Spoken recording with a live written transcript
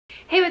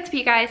Hey, what's up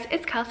you guys?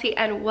 It's Kelsey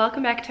and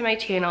welcome back to my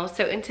channel.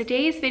 So in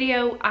today's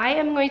video, I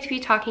am going to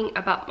be talking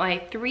about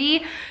my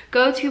 3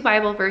 go-to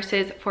Bible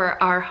verses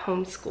for our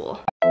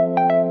homeschool.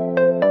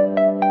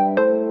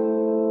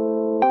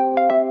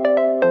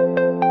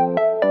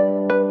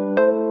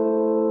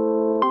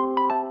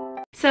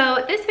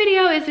 So this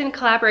video is in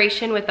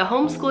collaboration with the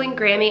Homeschooling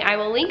Grammy. I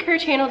will link her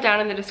channel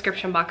down in the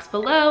description box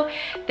below.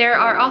 There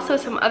are also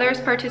some others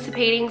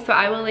participating, so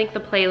I will link the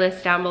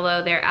playlist down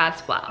below there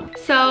as well.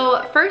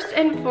 So first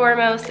and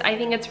foremost, I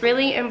think it's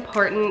really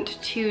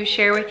important to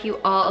share with you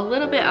all a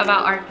little bit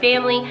about our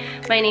family.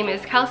 My name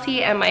is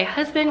Kelsey and my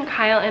husband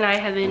Kyle and I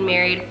have been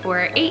married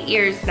for 8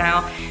 years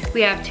now.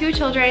 We have 2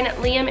 children.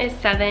 Liam is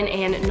 7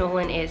 and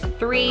Nolan is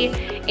 3.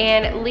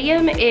 And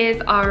Liam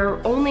is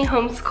our only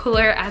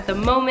homeschooler at the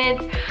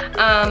moment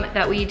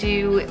that we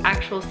do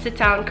actual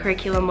sit-down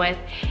curriculum with,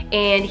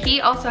 and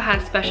he also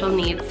has special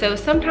needs. So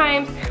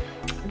sometimes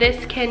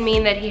this can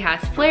mean that he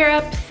has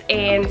flare-ups,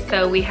 and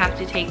so we have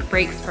to take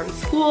breaks from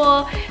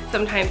school.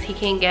 Sometimes he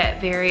can get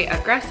very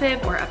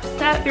aggressive or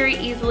upset very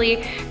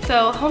easily.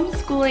 So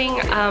homeschooling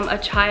a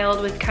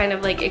child with kind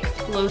of like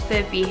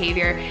explosive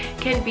behavior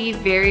can be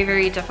very,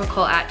 very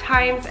difficult at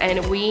times,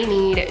 and we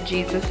need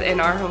Jesus in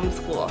our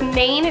homeschool. The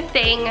main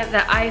thing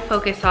that I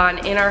focus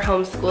on in our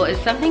homeschool is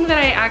something that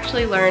I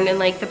actually learned in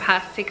like the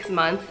past 6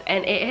 months,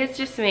 and it has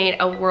just made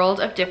a world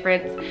of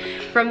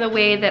difference from the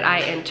way that I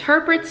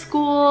interpret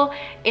school,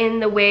 in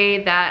the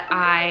way that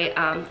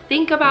I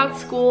think about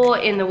school,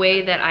 in the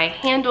way that I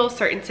handle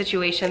certain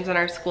situations in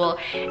our school,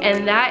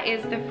 and that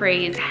is the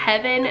phrase,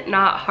 heaven,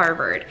 not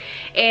Harvard.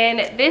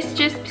 And this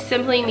just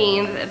simply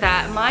means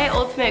that my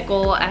ultimate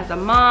goal as a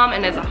mom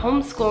and as a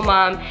homeschool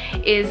mom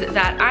is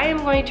that I am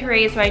going to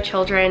raise my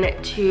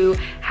children to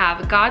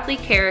have godly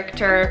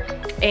character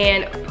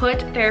and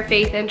put their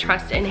faith and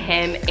trust in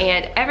Him,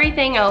 and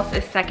everything else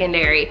is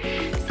secondary.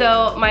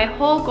 So my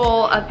whole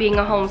goal of being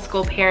a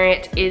homeschool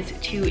parent is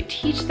to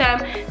teach them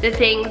the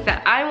things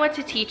that I want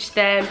to teach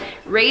them,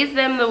 raise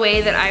them the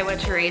way that I want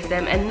to raise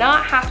them, and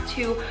not have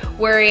to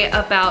worry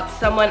about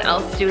someone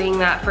else doing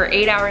that for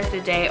 8 hours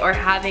a day or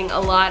having a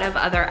lot of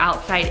other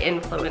outside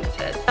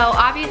influences. So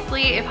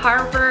obviously if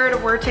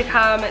Harvard were to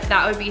come,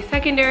 that would be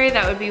secondary,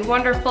 that would be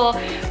wonderful,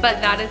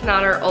 but that is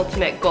not our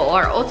ultimate goal.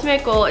 Our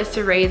ultimate goal is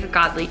to raise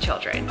godly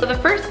children. So the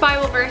first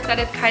Bible verse that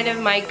is kind of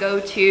my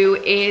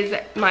go-to is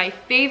my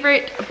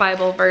favorite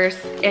Bible verse,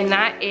 and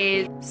that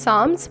is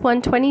Psalms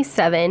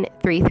 127,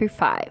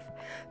 3-5.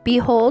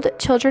 Behold,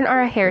 children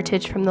are a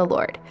heritage from the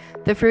Lord.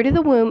 The fruit of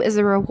the womb is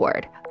a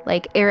reward.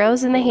 Like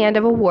arrows in the hand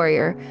of a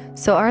warrior,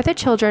 so are the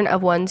children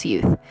of one's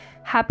youth.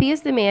 Happy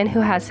is the man who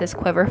has his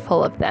quiver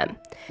full of them.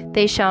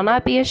 They shall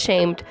not be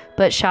ashamed,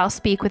 but shall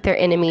speak with their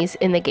enemies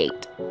in the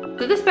gate.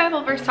 So this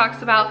Bible verse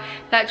talks about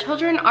that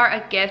children are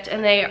a gift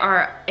and they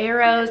are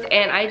arrows,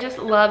 and I just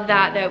love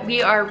that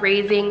we are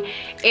raising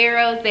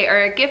arrows. They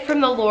are a gift from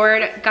the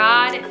Lord.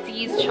 God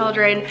sees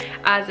children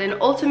as an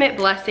ultimate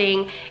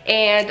blessing,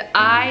 and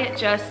I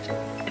just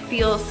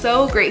feel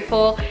so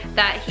grateful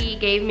that He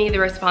gave me the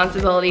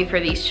responsibility for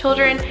these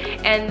children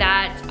and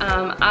that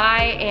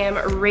I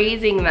am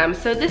raising them.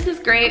 So this is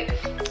great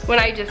when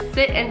I just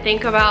sit and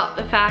think about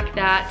the fact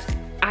that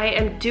I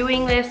am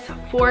doing this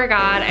for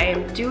God, I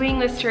am doing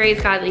this to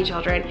raise godly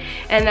children,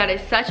 and that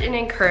is such an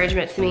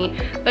encouragement to me.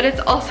 But it's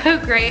also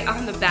great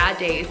on the bad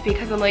days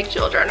because I'm like,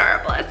 children are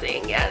a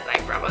blessing. Yes, I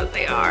promise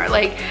they are.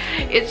 Like,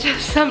 it's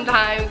just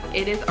sometimes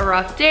it is a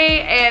rough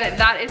day, and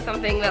that is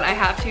something that I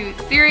have to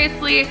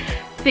seriously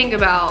think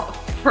about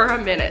for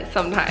a minute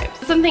sometimes.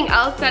 Something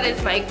else that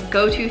is my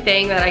go-to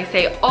thing that I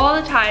say all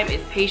the time is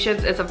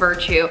patience is a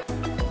virtue.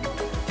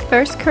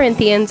 1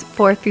 Corinthians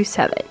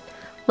 4-7.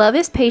 Love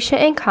is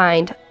patient and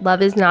kind.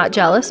 Love is not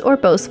jealous or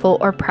boastful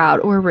or proud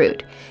or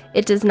rude.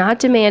 It does not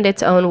demand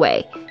its own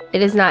way.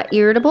 It is not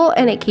irritable,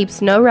 and it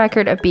keeps no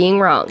record of being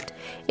wronged.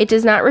 It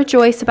does not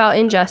rejoice about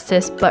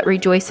injustice, but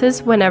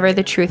rejoices whenever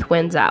the truth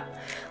wins out.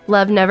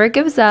 Love never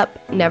gives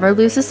up, never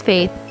loses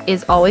faith,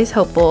 is always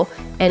hopeful,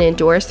 and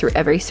endures through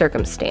every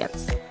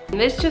circumstance. And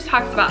this just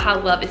talks about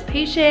how love is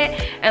patient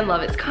and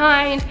love is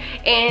kind,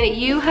 and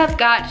you have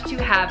got to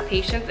have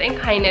patience and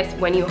kindness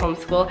when you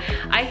homeschool.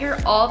 I hear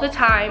all the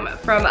time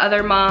from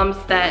other moms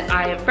that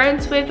I am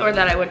friends with or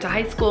that I went to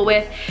high school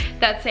with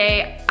that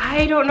say,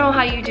 I don't know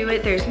how you do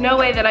it. There's no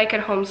way that I could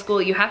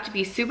homeschool. You have to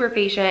be super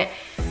patient.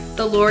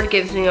 The Lord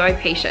gives me my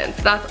patience.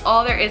 That's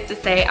all there is to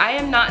say. I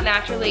am not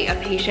naturally a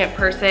patient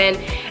person.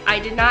 I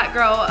did not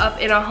grow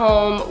up in a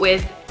home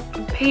with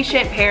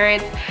patient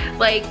parents.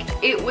 Like,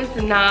 it was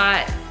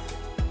not,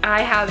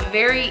 I have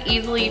very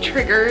easily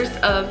triggers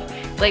of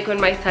like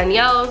when my son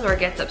yells or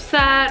gets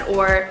upset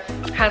or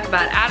has a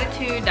bad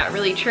attitude, that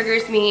really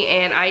triggers me,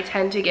 and I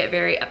tend to get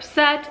very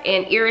upset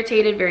and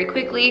irritated very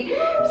quickly.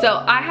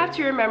 So I have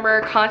to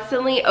remember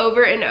constantly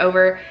over and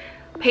over,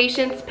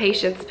 patience,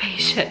 patience,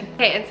 patience.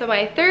 Okay, and so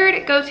my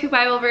third go-to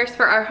Bible verse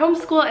for our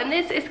homeschool, and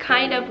this is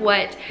kind of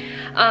what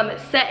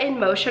set in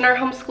motion our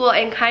homeschool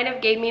and kind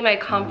of gave me my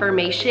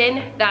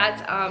confirmation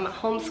that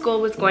homeschool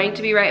was going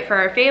to be right for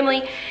our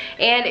family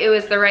and it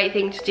was the right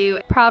thing to do.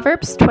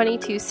 Proverbs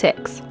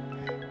 22:6.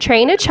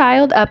 Train a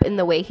child up in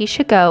the way he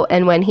should go,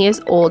 and when he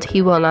is old,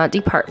 he will not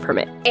depart from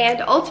it.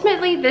 And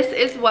ultimately, this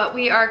is what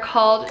we are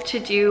called to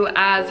do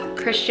as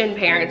Christian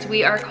parents.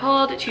 We are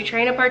called to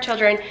train up our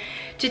children,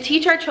 to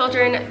teach our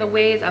children the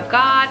ways of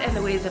God and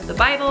the ways of the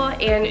Bible,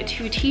 and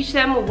to teach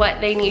them what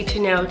they need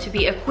to know to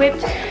be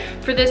equipped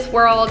for this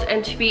world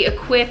and to be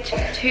equipped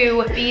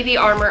to be the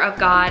armor of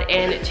God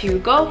and to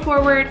go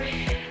forward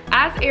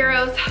as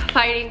arrows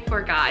fighting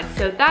for God.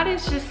 So that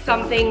is just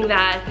something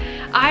that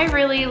I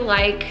really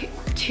like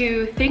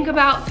to think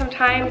about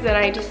sometimes, and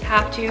I just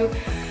have to,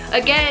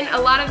 again, a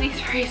lot of these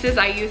phrases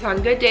I use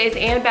on good days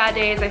and bad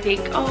days. I think,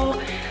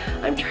 oh,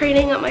 I'm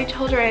training up my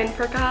children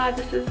for God,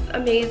 this is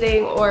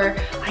amazing, or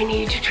I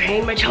need to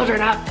train my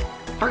children up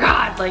for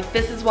God, like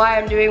this is why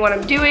I'm doing what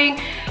I'm doing.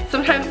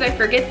 Sometimes I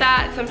forget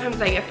that, sometimes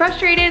I get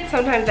frustrated,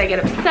 sometimes I get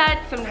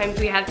upset, sometimes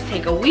we have to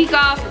take a week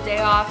off, a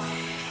day off.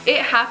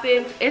 It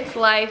happens, it's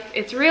life,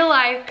 it's real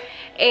life.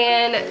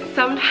 And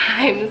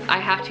sometimes I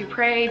have to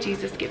pray,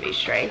 Jesus, give me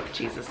strength.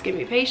 Jesus, give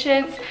me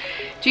patience.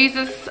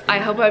 Jesus, I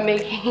hope I'm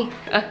making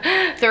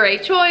the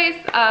right choice.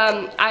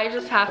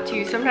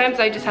 Sometimes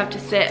I just have to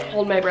sit,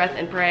 hold my breath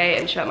and pray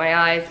and shut my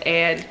eyes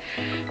and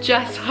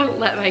just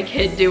let my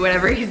kid do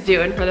whatever he's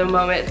doing for the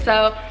moment.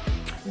 So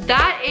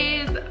that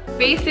is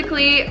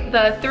basically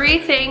the 3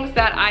 things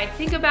that I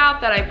think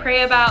about, that I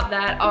pray about,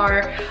 that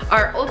are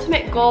our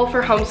ultimate goal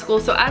for homeschool.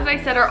 So as I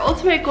said, our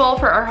ultimate goal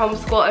for our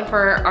homeschool and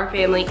for our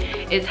family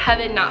is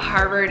heaven, not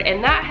Harvard.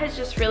 And that has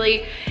just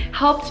really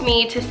helped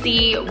me to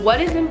see what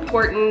is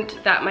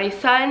important, that my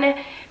son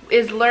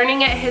is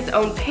learning at his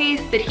own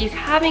pace, that he's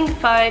having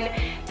fun,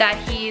 that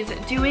he's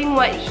doing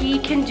what he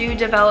can do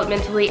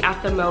developmentally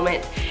at the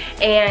moment,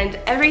 and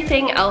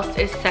everything else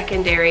is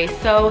secondary.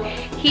 So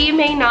he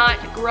may not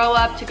grow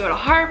up to go to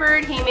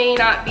Harvard, he may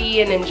not be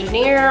an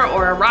engineer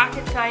or a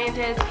rocket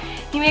scientist,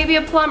 he may be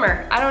a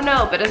plumber, I don't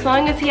know, but as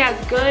long as he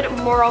has good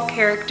moral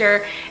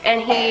character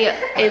and he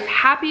is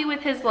happy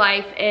with his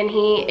life and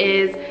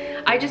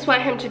I just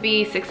want him to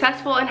be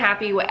successful and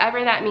happy,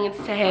 whatever that means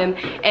to him,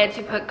 and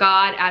to put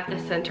God at the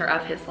center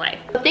of his life.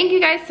 So thank you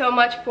guys so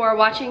much for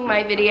watching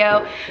my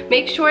video.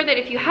 Make sure that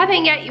if you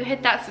haven't yet, you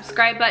hit that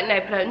subscribe button.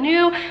 I put out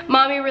new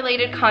mommy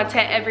related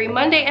content every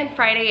Monday and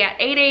Friday at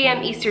 8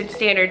 a.m. Eastern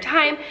Standard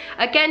Time.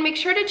 Again, make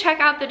sure to check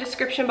out the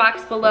description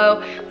box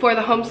below for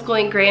the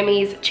Homeschooling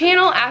Grammys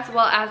channel, as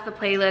well as the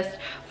playlist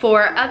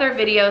for other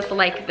videos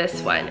like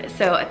this one.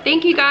 So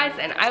thank you guys,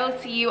 and I will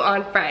see you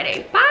on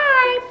Friday.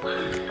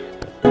 Bye!